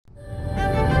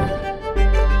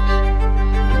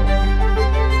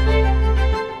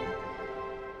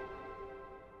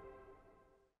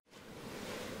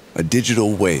a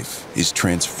digital wave is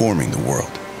transforming the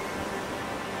world.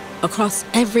 Across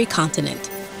every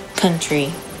continent,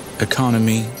 country,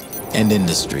 economy, and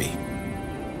industry.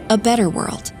 A better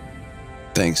world.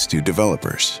 Thanks to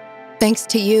developers. Thanks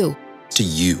to you. To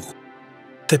you.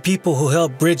 The people who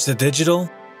help bridge the digital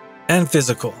and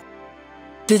physical.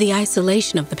 Through the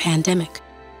isolation of the pandemic,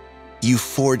 You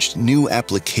forged new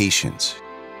applications,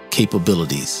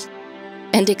 Capabilities.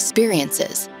 And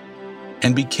experiences.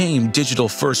 And became digital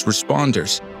first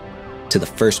responders. To the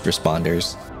first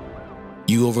responders,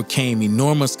 You overcame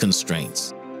enormous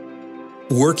constraints.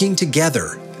 Working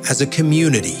together as a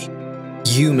community.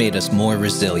 you made us more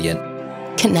resilient,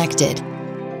 Connected.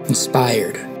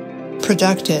 inspired,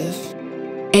 productive,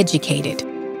 educated,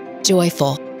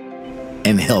 Joyful.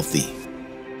 And healthy.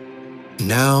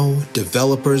 Now,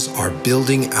 developers are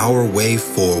building our way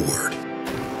forward.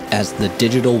 as the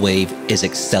digital wave is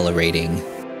accelerating.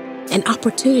 and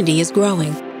opportunity is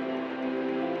growing.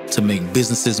 To make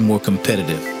businesses more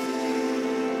competitive.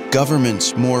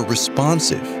 governments more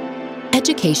responsive,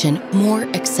 Education more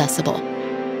accessible.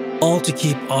 All to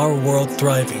keep our world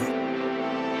thriving.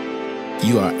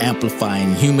 You are amplifying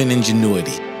human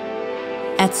ingenuity.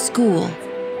 At school.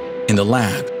 In the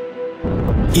lab.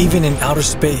 Even in outer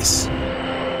space.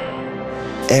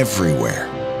 everywhere.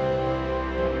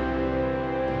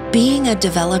 Being a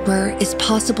developer is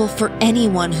possible for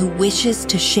anyone who wishes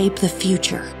to shape the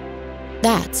future.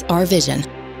 That's our vision.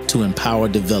 To empower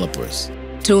developers.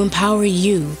 To empower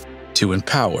you. To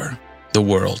empower the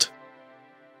world.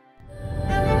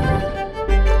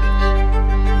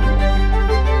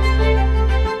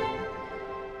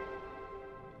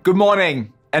 Good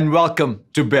morning and welcome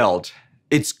to Build.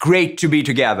 It's great to be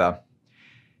together.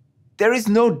 There is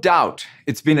no doubt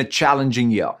it's been a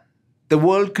challenging year. The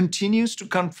world continues to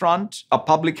confront a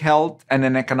public health and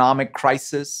an economic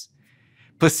crisis,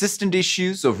 persistent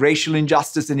issues of racial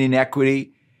injustice and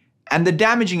inequity, and the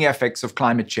damaging effects of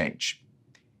climate change.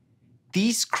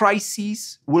 These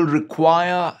crises will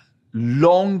require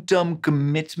long-term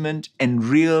commitment and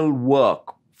real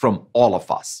work from all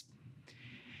of us.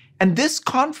 And this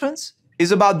conference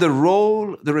is about the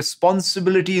role, the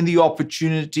responsibility, and the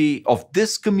opportunity of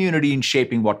this community in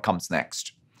shaping what comes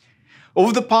next.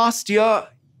 Over the past year,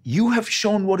 you have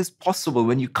shown what is possible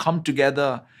when you come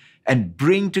together and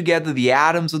bring together the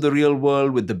atoms of the real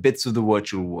world with the bits of the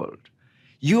virtual world.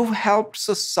 You've helped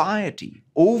society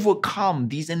overcome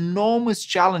these enormous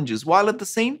challenges while at the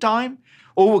same time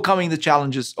overcoming the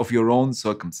challenges of your own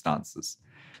circumstances.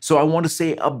 So I want to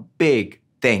say a big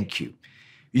thank you.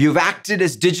 You've acted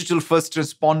as digital first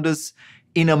responders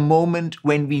in a moment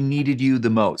when we needed you the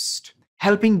most,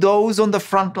 helping those on the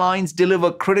front lines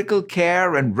deliver critical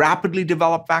care and rapidly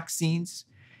develop vaccines.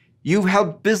 You've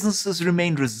helped businesses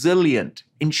remain resilient,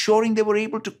 ensuring they were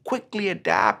able to quickly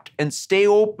adapt and stay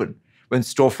open when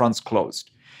storefronts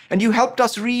closed. And you helped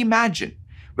us reimagine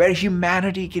where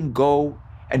humanity can go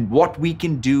and what we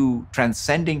can do,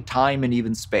 transcending time and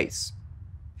even space.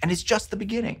 And it's just the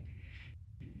beginning.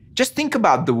 Just think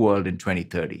about the world in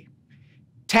 2030.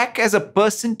 Tech as a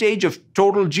percentage of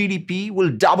total GDP will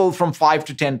double from 5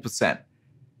 to 10%.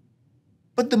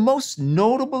 But the most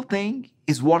notable thing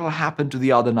is what will happen to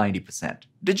the other 90%.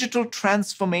 Digital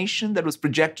transformation that was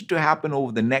projected to happen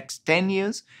over the next 10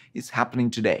 years is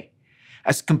happening today.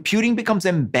 As computing becomes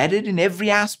embedded in every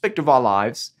aspect of our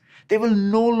lives, there will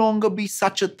no longer be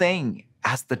such a thing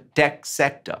as the tech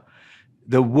sector.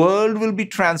 The world will be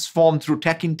transformed through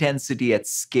tech intensity at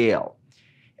scale.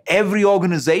 Every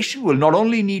organization will not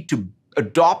only need to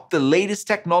adopt the latest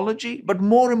technology, but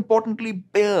more importantly,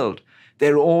 build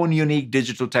their own unique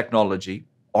digital technology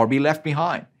or be left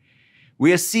behind.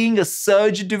 We are seeing a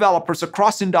surge in developers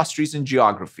across industries and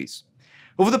geographies.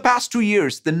 Over the past 2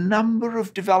 years, the number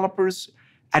of developers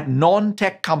at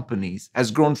non-tech companies has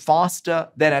grown faster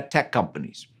than at tech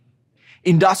companies.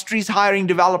 Industries hiring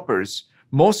developers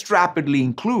most rapidly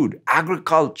include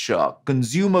agriculture,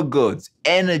 consumer goods,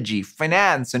 energy,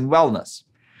 finance, and wellness.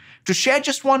 To share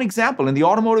just one example, in the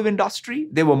automotive industry,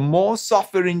 there were more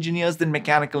software engineers than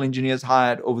mechanical engineers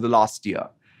hired over the last year.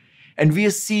 And we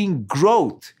are seeing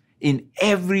growth in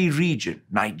every region.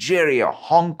 Nigeria,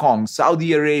 Hong Kong,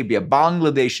 Saudi Arabia,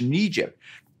 Bangladesh, and Egypt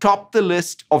topped the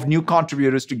list of new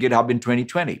contributors to GitHub in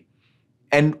 2020.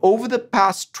 And over the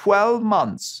past 12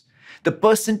 months, the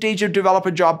percentage of developer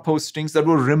job postings that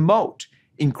were remote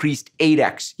increased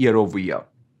 8x year over year.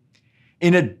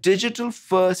 In a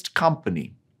digital-first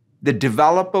company, the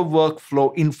developer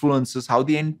workflow influences how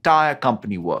the entire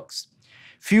company works.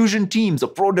 Fusion teams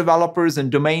of pro developers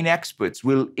and domain experts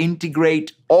will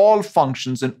integrate all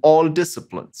functions and all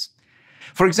disciplines.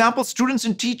 For example, students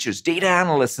and teachers, data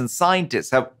analysts and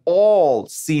scientists have all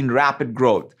seen rapid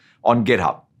growth on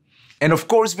GitHub. And of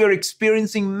course, we're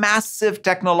experiencing massive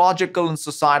technological and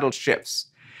societal shifts,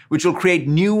 which will create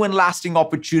new and lasting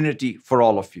opportunity for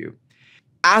all of you.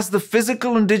 As the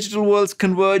physical and digital worlds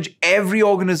converge, every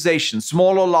organization,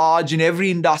 small or large, in every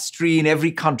industry, in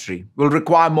every country, will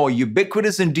require more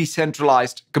ubiquitous and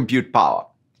decentralized compute power.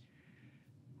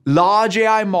 Large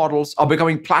AI models are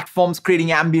becoming platforms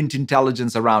creating ambient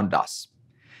intelligence around us.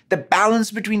 The balance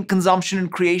between consumption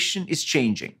and creation is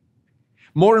changing.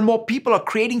 More and more people are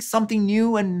creating something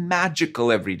new and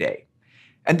magical every day.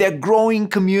 And there are growing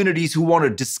communities who want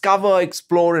to discover,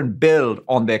 explore, and build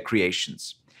on their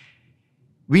creations.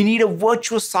 We need a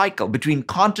virtuous cycle between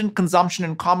content consumption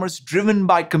and commerce driven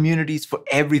by communities for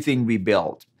everything we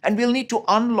build. And we'll need to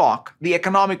unlock the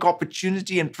economic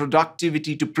opportunity and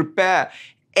productivity to prepare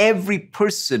every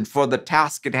person for the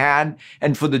task at hand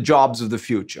and for the jobs of the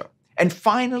future. And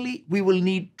finally, we will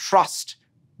need trust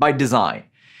by design.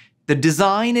 The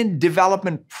design and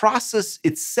development process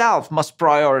itself must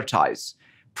prioritize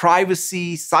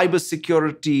privacy,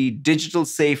 cybersecurity, digital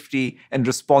safety, and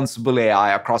responsible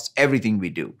AI across everything we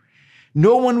do.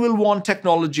 No one will want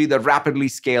technology that rapidly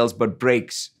scales but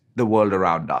breaks the world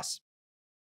around us.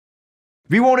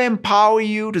 We want to empower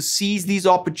you to seize these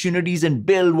opportunities and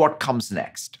build what comes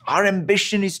next. Our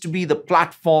ambition is to be the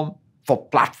platform for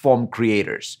platform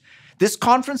creators. This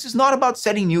conference is not about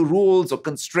setting new rules or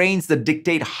constraints that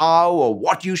dictate how or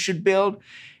what you should build.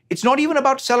 It's not even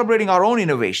about celebrating our own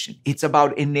innovation. It's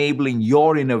about enabling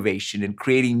your innovation and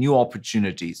creating new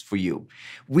opportunities for you.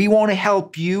 We want to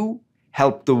help you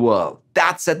help the world.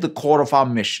 That's at the core of our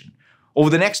mission. Over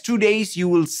the next 2 days, you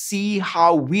will see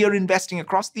how we are investing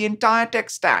across the entire tech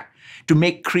stack to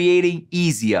make creating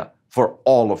easier for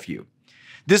all of you.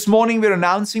 This morning, we're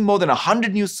announcing more than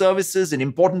 100 new services and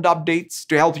important updates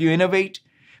to help you innovate.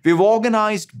 We've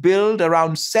organized Build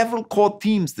around several core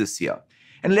themes this year.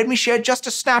 And let me share just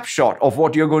a snapshot of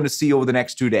what you're going to see over the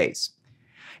next 2 days.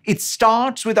 It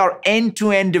starts with our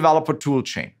end-to-end developer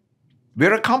toolchain.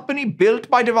 We're a company built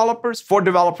by developers for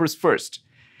developers first.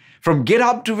 From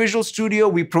GitHub to Visual Studio,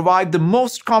 we provide the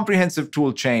most comprehensive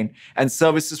toolchain and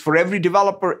services for every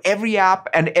developer, every app,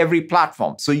 and every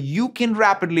platform, so you can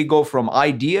rapidly go from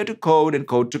idea to code and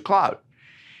code to cloud.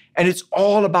 And it's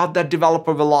all about that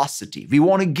developer velocity. We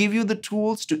want to give you the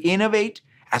tools to innovate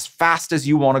as fast as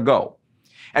you want to go.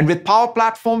 And with Power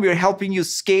Platform, we're helping you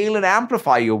scale and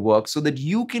amplify your work so that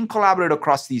you can collaborate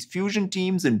across these Fusion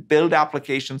teams and build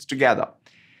applications together.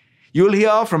 You'll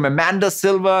hear from Amanda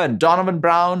Silva and Donovan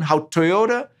Brown how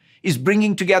Toyota is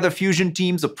bringing together Fusion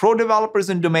teams of pro developers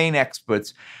and domain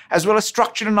experts, as well as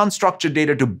structured and unstructured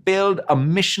data to build a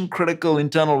mission-critical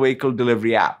internal vehicle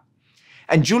delivery app.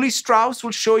 And Julie Strauss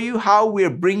will show you how we're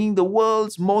bringing the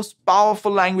world's most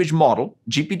powerful language model,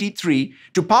 GPT-3,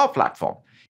 to Power Platform.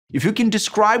 If you can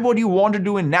describe what you want to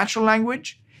do in natural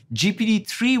language,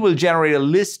 GPT-3 will generate a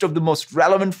list of the most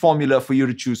relevant formula for you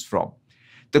to choose from.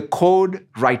 The code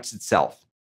writes itself.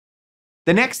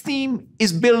 The next theme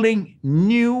is building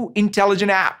new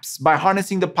intelligent apps by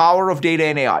harnessing the power of data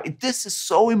and AI. This is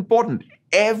so important.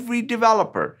 Every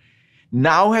developer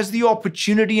now has the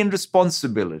opportunity and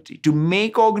responsibility to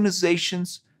make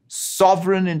organizations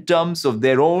sovereign in terms of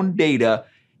their own data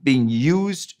being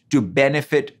used to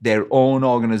benefit their own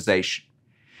organization.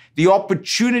 The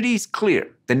opportunity is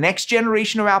clear. The next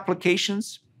generation of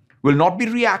applications will not be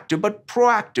reactive but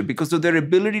proactive because of their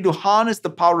ability to harness the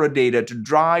power of data to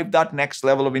drive that next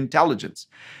level of intelligence.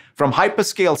 From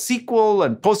hyperscale SQL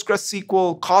and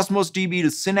PostgreSQL, Cosmos DB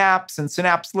to Synapse and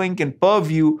Synapse Link and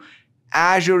Purview,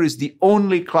 Azure is the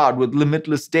only cloud with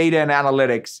limitless data and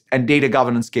analytics and data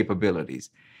governance capabilities.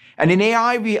 And in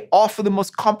AI, we offer the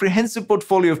most comprehensive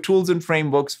portfolio of tools and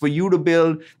frameworks for you to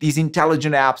build these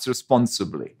intelligent apps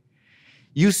responsibly.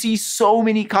 You see so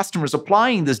many customers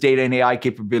applying this data and AI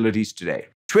capabilities today.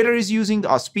 Twitter is using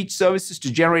our speech services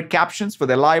to generate captions for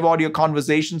their live audio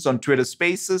conversations on Twitter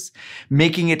Spaces,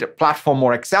 making it a platform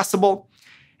more accessible.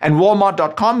 And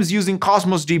Walmart.com is using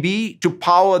Cosmos DB to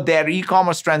power their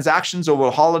e-commerce transactions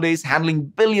over holidays, handling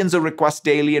billions of requests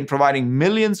daily and providing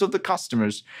millions of the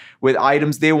customers with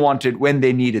items they wanted when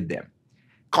they needed them.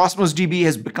 Cosmos DB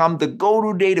has become the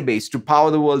go-to database to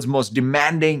power the world's most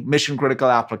demanding mission-critical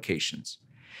applications.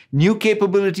 New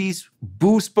capabilities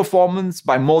boost performance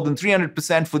by more than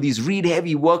 300% for these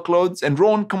read-heavy workloads, and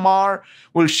Rohan Kumar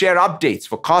will share updates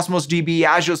for Cosmos DB,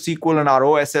 Azure SQL, and our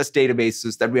OSS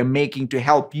databases that we're making to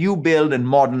help you build and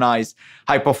modernize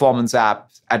high-performance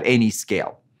apps at any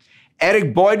scale.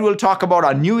 Eric Boyd will talk about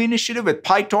our new initiative with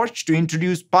PyTorch to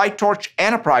introduce PyTorch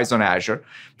Enterprise on Azure,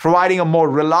 providing a more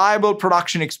reliable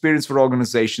production experience for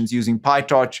organizations using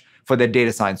PyTorch for their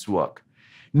data science work.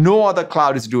 No other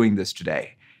cloud is doing this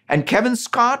today. And Kevin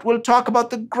Scott will talk about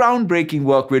the groundbreaking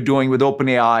work we're doing with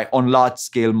OpenAI on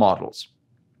large-scale models.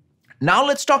 Now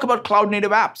let's talk about cloud-native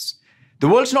apps. The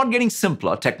world's not getting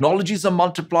simpler. Technologies are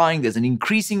multiplying. There's an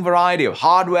increasing variety of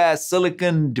hardware,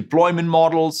 silicon, deployment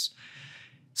models.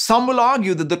 Some will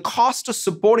argue that the cost of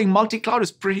supporting multi-cloud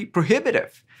is pretty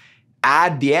prohibitive.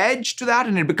 Add the edge to that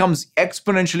and it becomes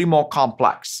exponentially more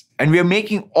complex. And we are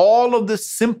making all of this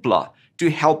simpler to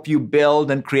help you build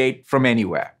and create from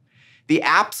anywhere. The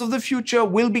apps of the future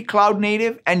will be cloud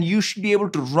native and you should be able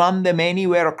to run them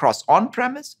anywhere across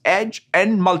on-premise, edge,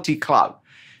 and multi-cloud.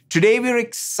 Today, we're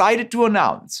excited to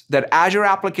announce that Azure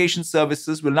Application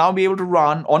Services will now be able to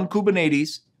run on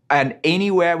Kubernetes and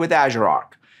anywhere with Azure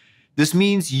Arc. This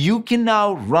means you can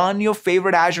now run your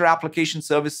favorite Azure Application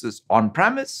Services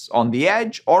on-premise, on the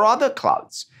edge, or other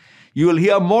clouds. You will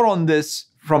hear more on this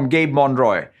from Gabe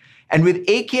Monroy. And with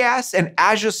AKS and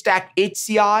Azure Stack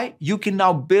HCI, you can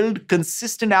now build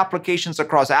consistent applications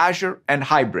across Azure and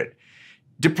hybrid.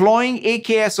 Deploying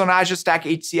AKS on Azure Stack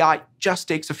HCI just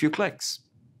takes a few clicks.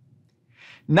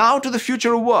 Now to the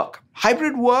future of work.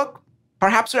 Hybrid work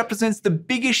perhaps represents the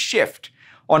biggest shift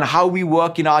on how we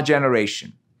work in our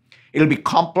generation. It'll be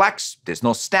complex, there's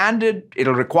no standard,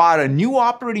 it'll require a new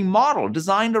operating model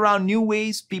designed around new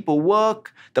ways people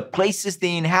work, the places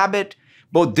they inhabit,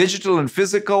 both digital and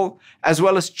physical, as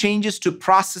well as changes to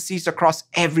processes across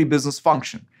every business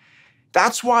function.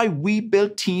 That's why we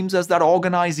built Teams as that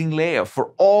organizing layer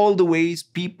for all the ways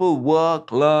people work,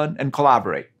 learn, and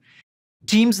collaborate.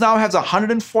 Teams now has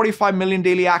 145 million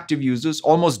daily active users,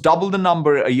 almost double the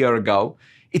number a year ago.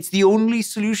 It's the only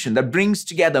solution that brings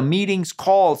together meetings,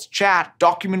 calls, chat,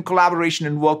 document collaboration,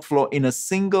 and workflow in a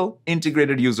single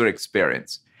integrated user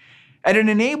experience. And it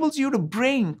enables you to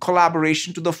bring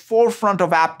collaboration to the forefront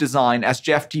of app design, as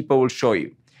Jeff Teeper will show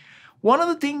you. One of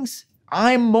the things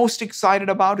I'm most excited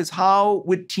about is how,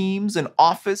 with Teams and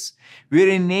Office, we're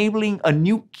enabling a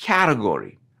new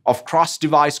category of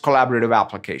cross-device collaborative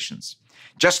applications.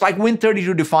 Just like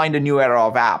Win32 defined a new era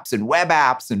of apps, and web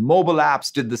apps and mobile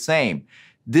apps did the same,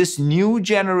 this new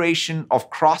generation of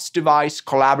cross-device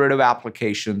collaborative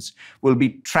applications will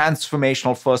be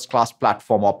transformational first-class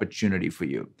platform opportunity for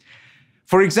you.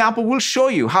 For example, we'll show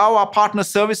you how our partner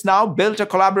ServiceNow built a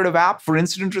collaborative app for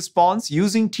incident response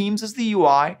using Teams as the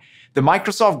UI, the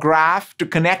Microsoft Graph to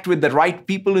connect with the right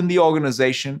people in the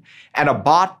organization, and a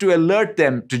bot to alert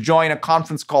them to join a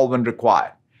conference call when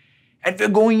required. And we're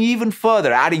going even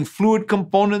further, adding fluid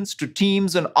components to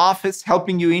Teams and Office,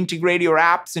 helping you integrate your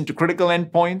apps into critical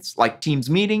endpoints like Teams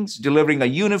meetings, delivering a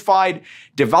unified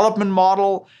development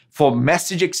model for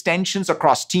message extensions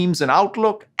across Teams and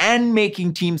Outlook, and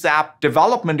making Teams app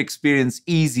development experience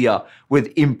easier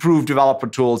with improved developer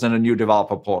tools and a new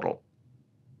developer portal.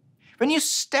 When you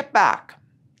step back,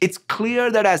 it's clear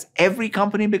that as every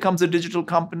company becomes a digital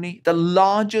company, the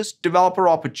largest developer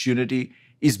opportunity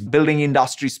is building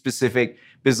industry-specific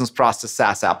business process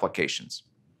SaaS applications.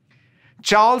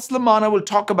 Charles Lamanna will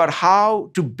talk about how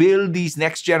to build these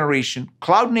next-generation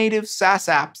cloud-native SaaS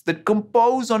apps that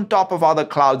compose on top of other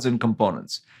clouds and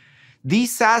components.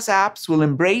 These SaaS apps will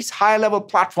embrace high-level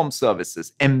platform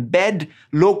services, embed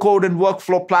low-code and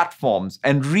workflow platforms,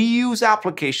 and reuse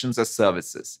applications as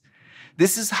services.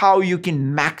 This is how you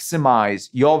can maximize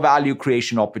your value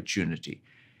creation opportunity.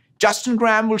 Justin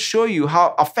Graham will show you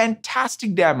how a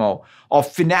fantastic demo of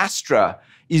Finastra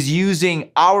is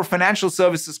using our financial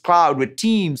services cloud with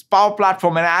Teams, Power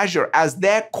Platform, and Azure as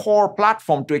their core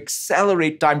platform to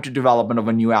accelerate time to development of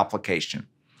a new application.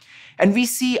 And we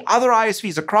see other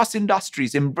ISVs across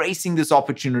industries embracing this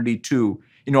opportunity too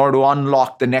in order to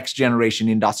unlock the next generation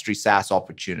industry SaaS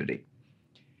opportunity.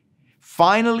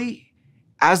 Finally,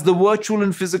 as the virtual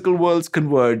and physical worlds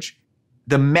converge,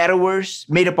 the metaverse,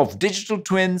 made up of digital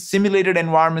twins, simulated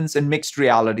environments, and mixed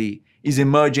reality, is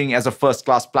emerging as a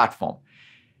first-class platform.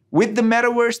 With the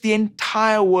metaverse, the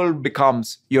entire world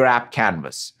becomes your app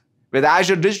canvas. With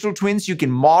Azure Digital Twins, you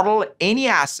can model any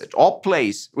asset or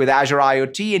place with Azure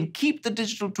IoT and keep the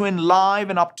digital twin live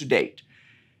and up to date.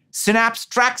 Synapse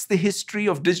tracks the history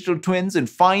of digital twins and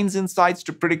finds insights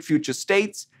to predict future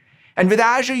states. And with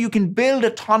Azure, you can build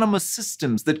autonomous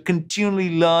systems that continually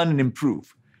learn and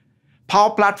improve.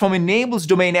 Power Platform enables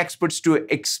domain experts to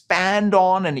expand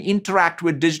on and interact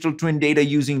with digital twin data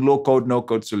using low-code,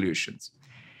 no-code solutions.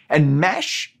 And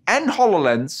Mesh and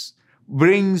HoloLens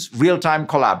brings real-time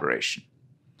collaboration.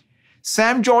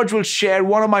 Sam George will share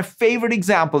one of my favorite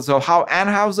examples of how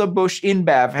Anheuser-Busch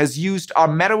InBev has used our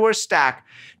metaverse stack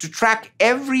to track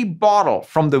every bottle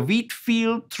from the wheat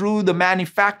field through the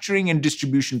manufacturing and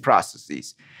distribution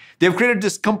processes. They've created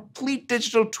this complete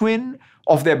digital twin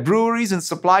of their breweries and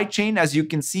supply chain, as you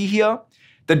can see here.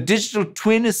 The digital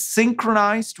twin is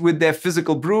synchronized with their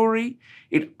physical brewery.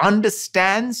 It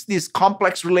understands these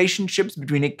complex relationships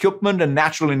between equipment and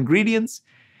natural ingredients.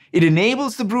 It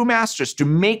enables the brewmasters to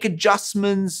make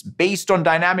adjustments based on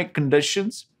dynamic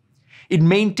conditions. It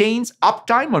maintains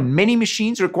uptime on many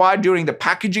machines required during the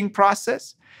packaging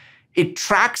process. It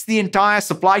tracks the entire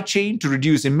supply chain to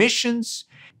reduce emissions.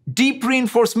 Deep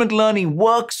reinforcement learning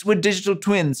works with digital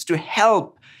twins to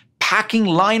help packing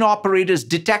line operators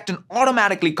detect and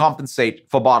automatically compensate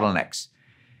for bottlenecks.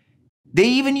 They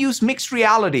even use mixed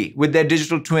reality with their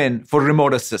digital twin for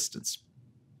remote assistance.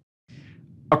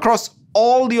 Across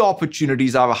all the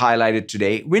opportunities I've highlighted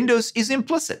today, Windows is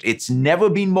implicit. It's never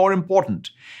been more important.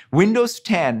 Windows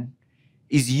 10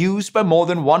 is used by more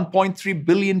than 1.3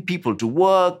 billion people to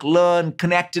work, learn,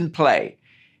 connect, and play.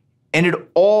 And it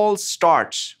all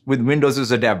starts with Windows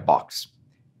as a dev box.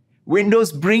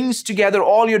 Windows brings together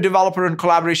all your developer and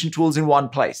collaboration tools in one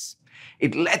place.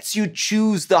 It lets you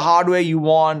choose the hardware you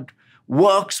want,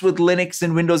 works with Linux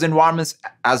and Windows environments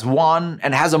as one,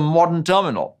 and has a modern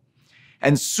terminal.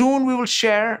 And soon we will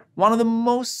share one of the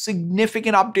most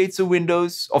significant updates of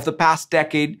Windows of the past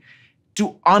decade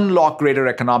to unlock greater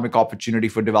economic opportunity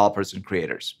for developers and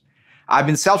creators. I've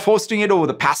been self-hosting it over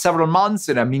the past several months,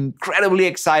 and I'm incredibly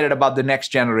excited about the next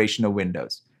generation of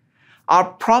Windows. Our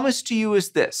promise to you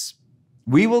is this: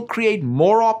 we will create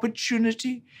more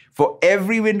opportunity for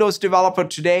every Windows developer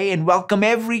today and welcome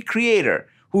every creator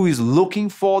who is looking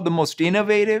for the most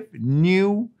innovative,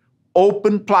 new,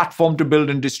 open platform to build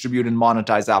and distribute and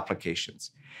monetize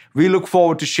applications. We look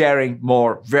forward to sharing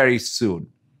more very soon.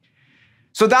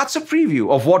 So that's a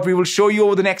preview of what we will show you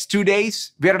over the next 2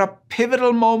 days. We're at a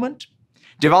pivotal moment.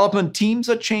 Development teams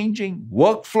are changing,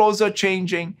 workflows are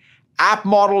changing, app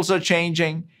models are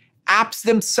changing, apps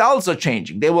themselves are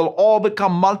changing. They will all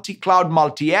become multi-cloud,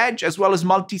 multi-edge, as well as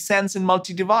multi-sense and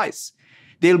multi-device.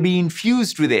 They'll be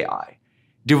infused with AI.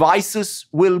 Devices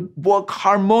will work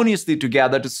harmoniously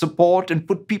together to support and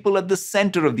put people at the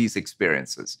center of these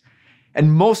experiences.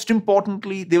 And most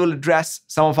importantly, they will address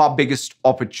some of our biggest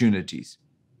opportunities.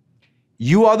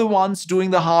 You are the ones doing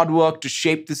the hard work to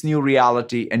shape this new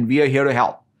reality, and we are here to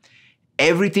help.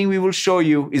 Everything we will show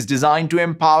you is designed to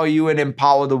empower you and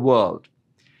empower the world.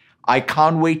 I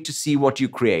can't wait to see what you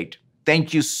create.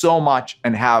 Thank you so much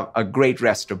and have a great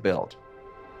rest of Build.